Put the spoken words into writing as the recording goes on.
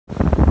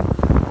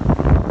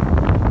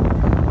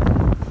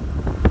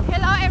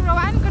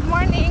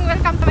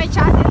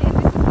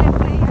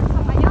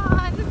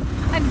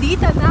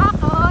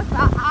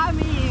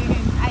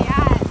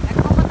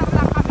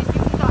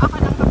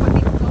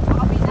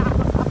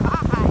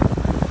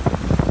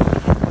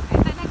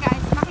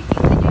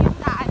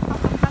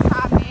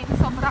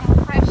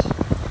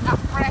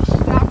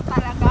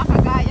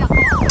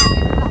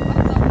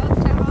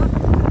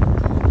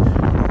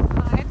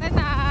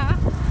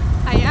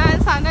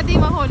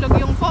mahulog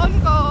yung phone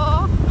ko.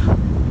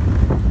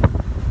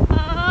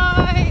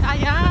 Ay,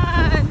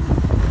 ayan.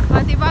 O,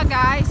 diba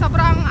guys,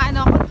 sobrang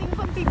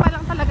kunting-kunti pa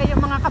lang talaga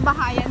yung mga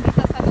kabahayan dito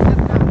sa lugar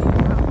namin.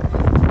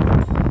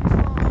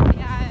 So,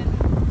 ayan.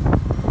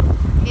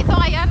 Ito,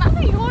 ayan,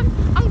 ano yun?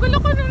 Ang gulo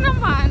ko na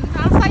naman.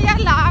 Ang saya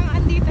lang,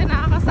 andito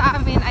na ako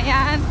sa amin.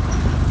 Ayan.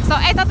 So,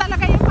 ito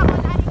talaga yung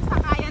pangunahing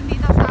sakayan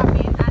dito sa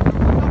amin.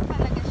 Bubong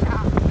talaga siya.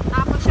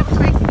 Tapos yung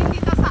tricycle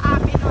dito sa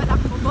amin,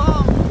 walang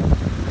bubong.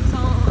 So,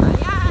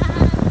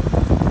 ayan.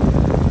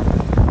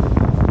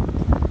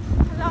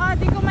 Hala,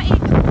 di ko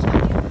maikot siya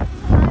yung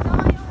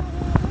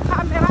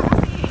camera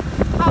kasi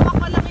hawak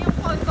ko lang yung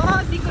phone ko.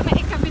 Di ko na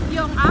ikabit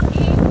yung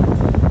aking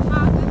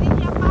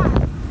ganyan pa.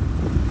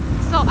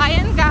 So,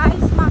 ayan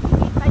guys,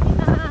 makikita nyo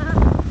na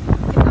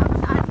ito ang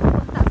saan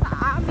pupunta sa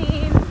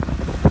amin.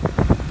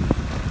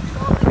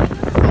 So, ganyan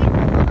yung sa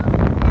inyo.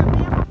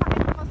 Kaya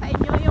papakita ko sa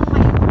inyo yung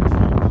may dito.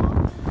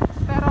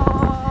 Pero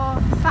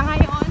sa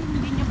ngayon,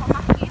 hindi nyo pa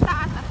makikita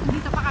at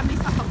dito pa kami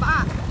sa baba.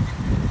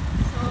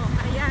 So,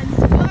 ayan,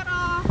 siguro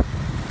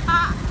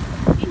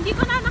hindi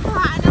ko na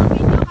nakuhaan ng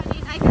video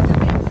kanina ay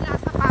kagabi mula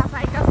sa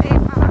Pasay kasi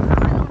parang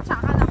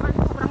tsaka naman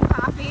sobrang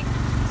traffic.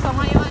 So,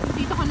 ngayon,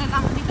 dito na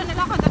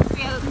lang ako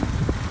nag-film.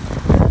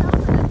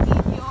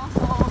 Video,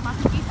 so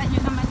makikita nyo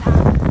naman na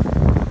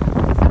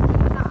isa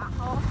na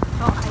ako.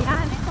 So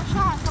ayan, ito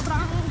siya,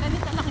 sobrang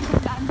ganito lang yung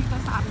daan dito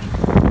sa amin.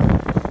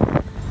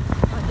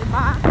 So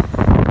diba,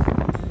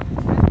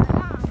 ganda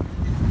lang.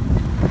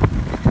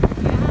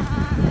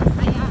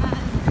 Ayan,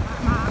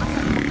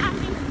 makakasalubong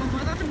namin,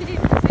 magmamotor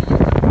din kasi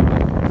yun,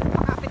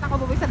 makapit ako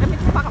buboy sa damit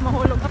ko, baka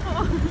mahulog ako.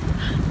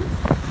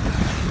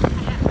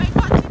 Ayan, may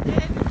kotse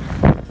din.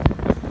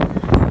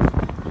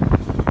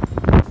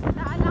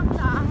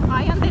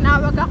 Ayan,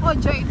 tinawag ako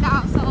Joy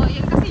daw. So,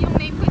 yun kasi yung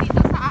name ko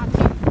dito sa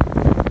akin.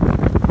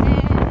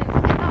 And,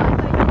 ito yung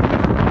nasa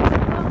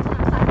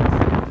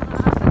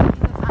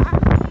dito sa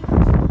akin.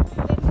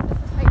 And then, dito sa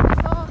side na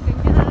to,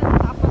 ganyan.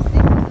 Tapos,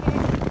 dito.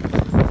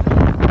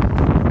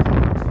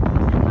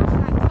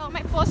 So,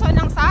 may puso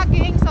ng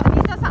saging. So,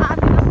 dito sa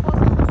atin ang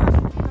puso ng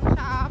saging. Hindi lang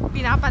siya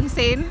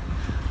pinapansin.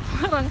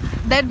 Parang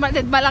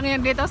dead ba lang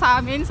yan dito sa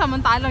amin.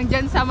 Samantalang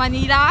dyan sa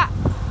Manila,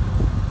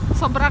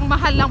 sobrang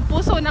mahal ng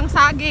puso ng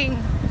saging.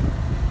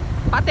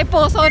 Pati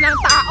puso ng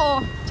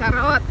tao.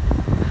 Charot.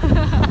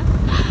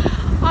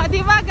 O,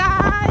 diba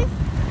guys?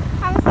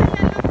 Ang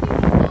saya lang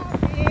dito sa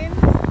amin.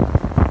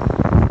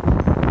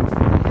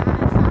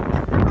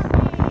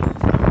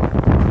 Ayan,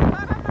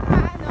 bakit na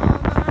kami?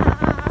 Siguro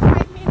mga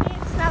 5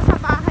 minutes nasa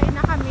bahay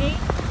na kami.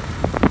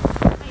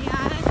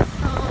 Ayan,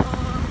 so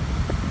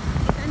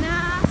ito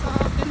na. So,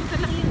 ganito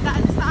lang yung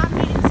daan sa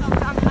amin.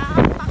 Sobrang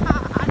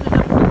napakasariwa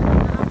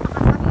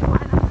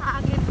ng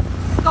hangin.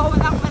 So,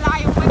 walang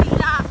malayong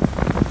Manila.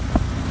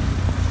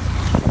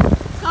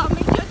 So,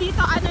 medyo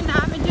dito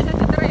medyo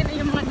natitry na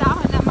yung mga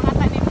dahon ng mga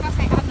tanim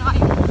kasi dito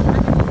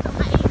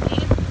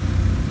mainit.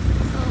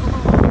 So,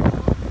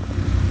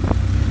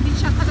 hindi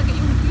siya talaga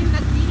yung green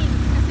na green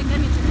kasi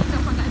ganito dito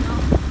pag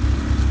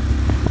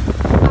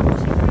tapos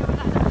syempre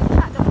wala naman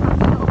masyadong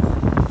paglo.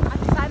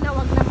 At sana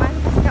wag naman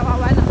kasi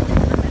kawawa naman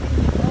yung mga tanim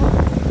dito.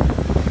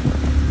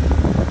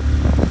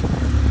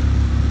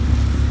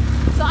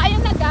 So,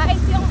 ayun na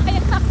guys, yung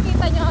ayun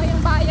nakikita nyo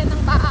yung bayan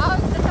ng Baaw.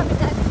 Dito kami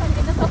dati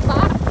kanina sa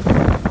bar.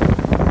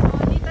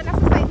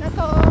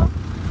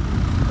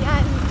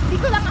 Hindi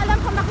ko lang alam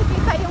kung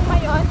makikita yung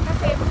mayon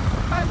kasi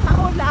pag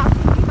maulap,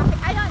 hindi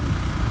makikita.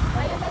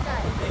 Ayun na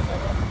guys.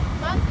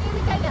 Mount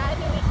Iriga yan,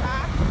 yung isa.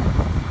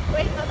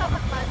 Wait,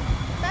 natatakpan.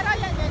 Pero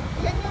yan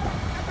yung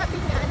natabi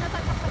niya,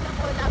 natatakpan ng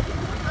ulap.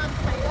 Yung Mount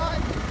Mayon.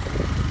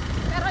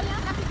 Pero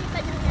yung nakikita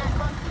nyo yan,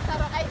 Mount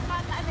Isaro,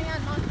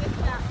 Mount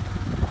Iriga.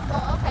 So,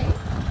 okay.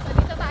 So,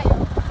 dito tayo.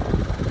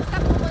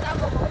 Stop mo muna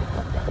ako.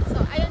 So,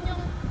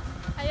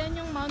 ayan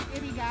yung Mount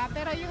Iriga.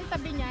 Pero yung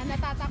tabi niya,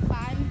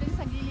 natatakpan dun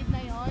sa gilid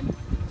na yon.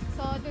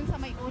 So, dun sa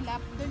may ulap,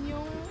 dun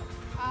yung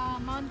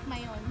Mount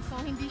Mayon. So,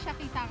 hindi siya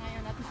kita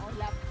ngayon at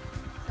maulap.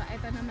 So,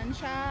 ito naman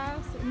siya.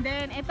 And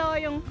then, ito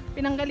yung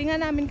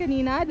pinanggalingan namin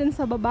kanina dun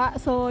sa baba.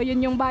 So,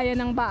 yun yung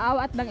bayan ng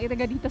Baaw at ng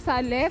Iriga dito sa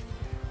left.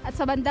 At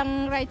sa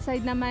bandang right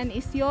side naman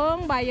is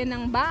yung bayan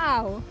ng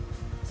Baaw.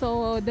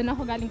 So, dun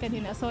ako galing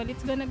kanina. So,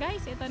 let's go na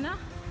guys. Ito na.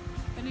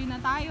 Tuloy na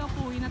tayo.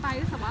 Puwi na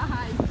tayo sa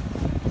bahay.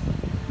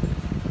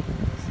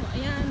 So,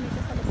 ayan. May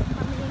kasalubong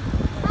kami.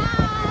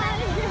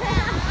 Hi!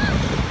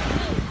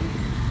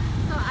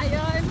 So,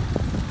 ayun.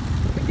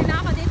 Pwede na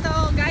ako dito,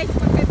 guys.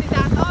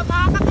 Pagkandidato.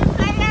 Mga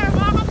ka-player!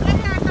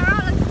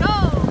 Tara, let's go!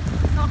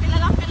 So,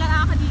 kilala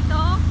ako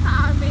dito sa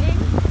amin.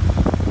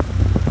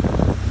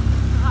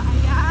 So,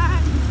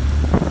 ayan.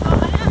 So,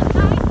 ayan,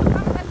 guys.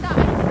 Sobrang ganda.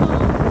 Ayun.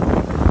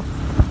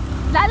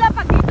 Lalo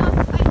pag dito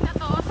sa side na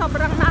to,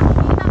 sobrang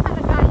nakikita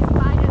talaga yung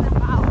bayan ng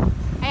Baaw.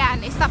 Ayan,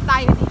 stop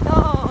tayo dito.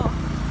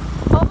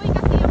 Babawi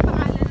kasi yung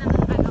pangalan ng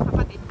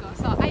kapatid ko.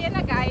 So, ayan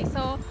na guys.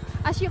 So,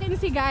 as you can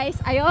see guys,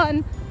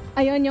 ayun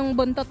yung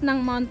buntot ng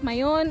Mount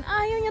Mayon.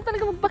 Ayaw niya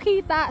talaga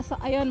magpakita. So,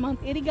 ayun,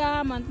 Mount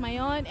Iriga, Mount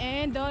Mayon.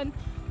 And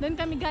doon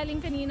kami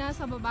galing kanina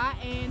sa baba.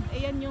 And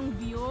ayan yung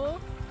view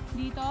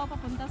dito. dito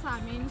papunta sa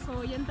amin.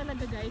 So yan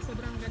talaga guys,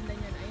 sobrang ganda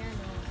niyan. Ayan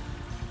oh.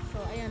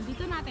 So ayan,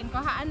 dito natin,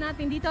 kuhaan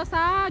natin dito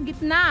sa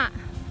gitna.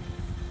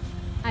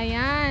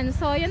 Ayan,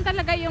 so yan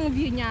talaga yung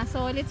view niya.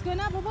 So let's go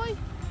na, Baboy.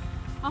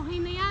 Okay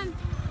na yan.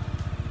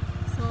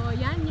 So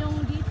yan yung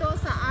dito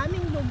sa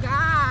aming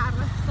lugar.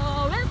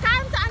 So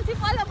welcome to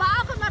Antipolo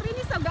BAAO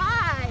CAMARINES SUR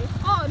guys.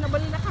 Oh,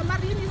 nabali na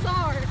Camarines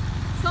SUR.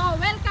 So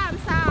welcome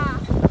sa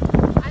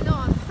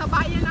sa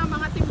bayan ng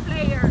mga team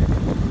player.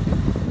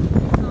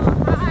 So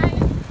hi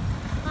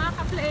mga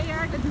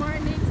ka-player, good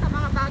morning. Sa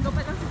mga bago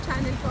pa lang sa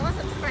channel ko,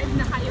 subscribe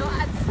na kayo.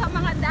 At sa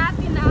mga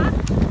dati na,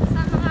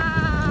 sa mga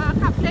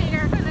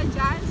ka-player ko na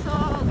dyan. So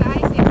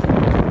guys, ito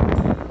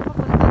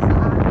papunta sa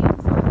amin.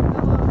 So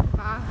ito,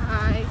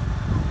 bahay.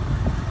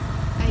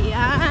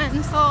 Ayan.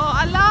 So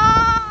ala,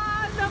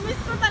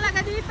 namiss ko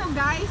talaga dito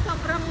guys.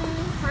 Sobrang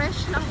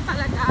fresh lang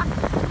talaga.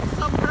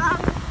 Sobrang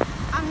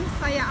ang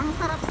saya, ang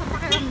sarap sa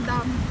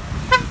pakiramdam.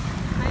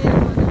 Ayan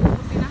o,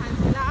 nagpupusinahan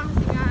sila. Ang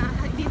singa,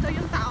 dito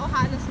yung tao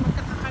halos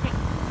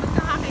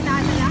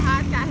magkakakilala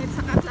lahat. Kahit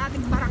sa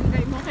katlating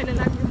barangay mo,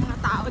 kilala yung mga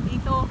tao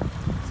dito.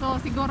 So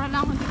siguro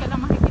lang, hindi ka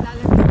lang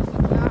makikilala dito.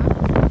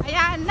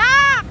 Ayan,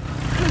 nak!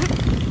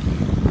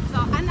 So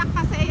anak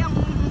kasi yung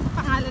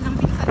pangalan ng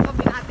pinsan ko,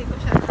 binati ko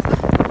siya.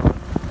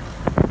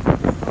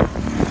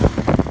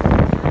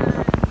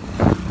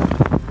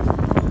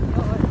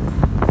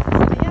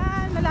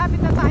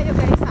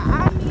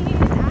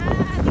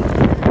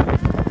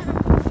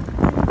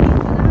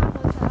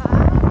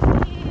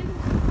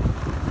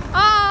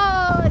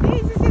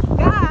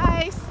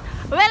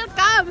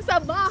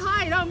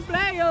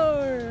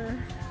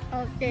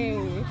 Okay.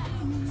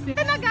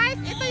 Ito na guys,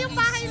 ito yung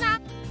bahay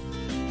na.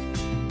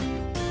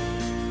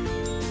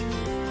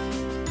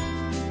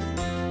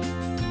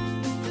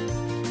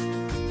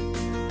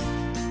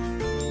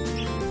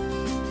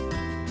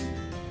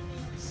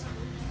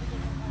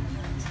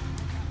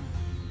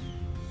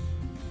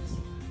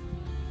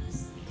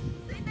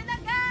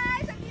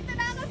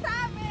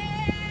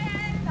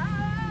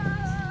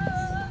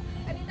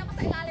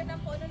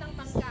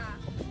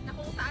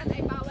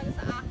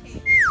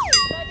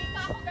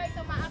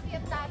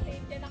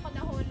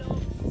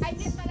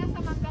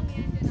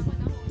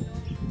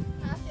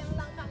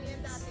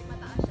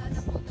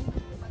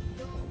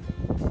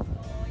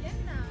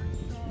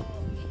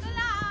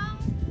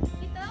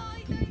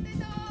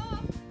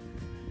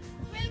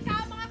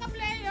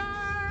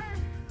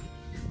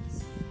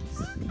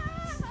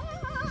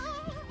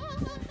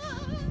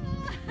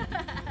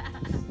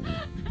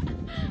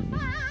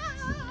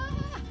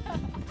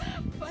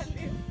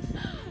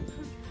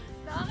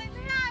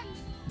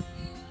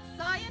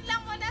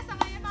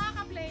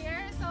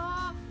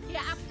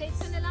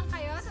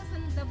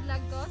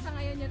 Vlog ko sa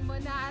ngayon, yan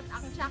muna at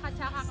ang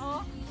tsaka-tsaka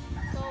ko.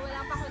 So wala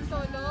pa akong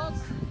tulog.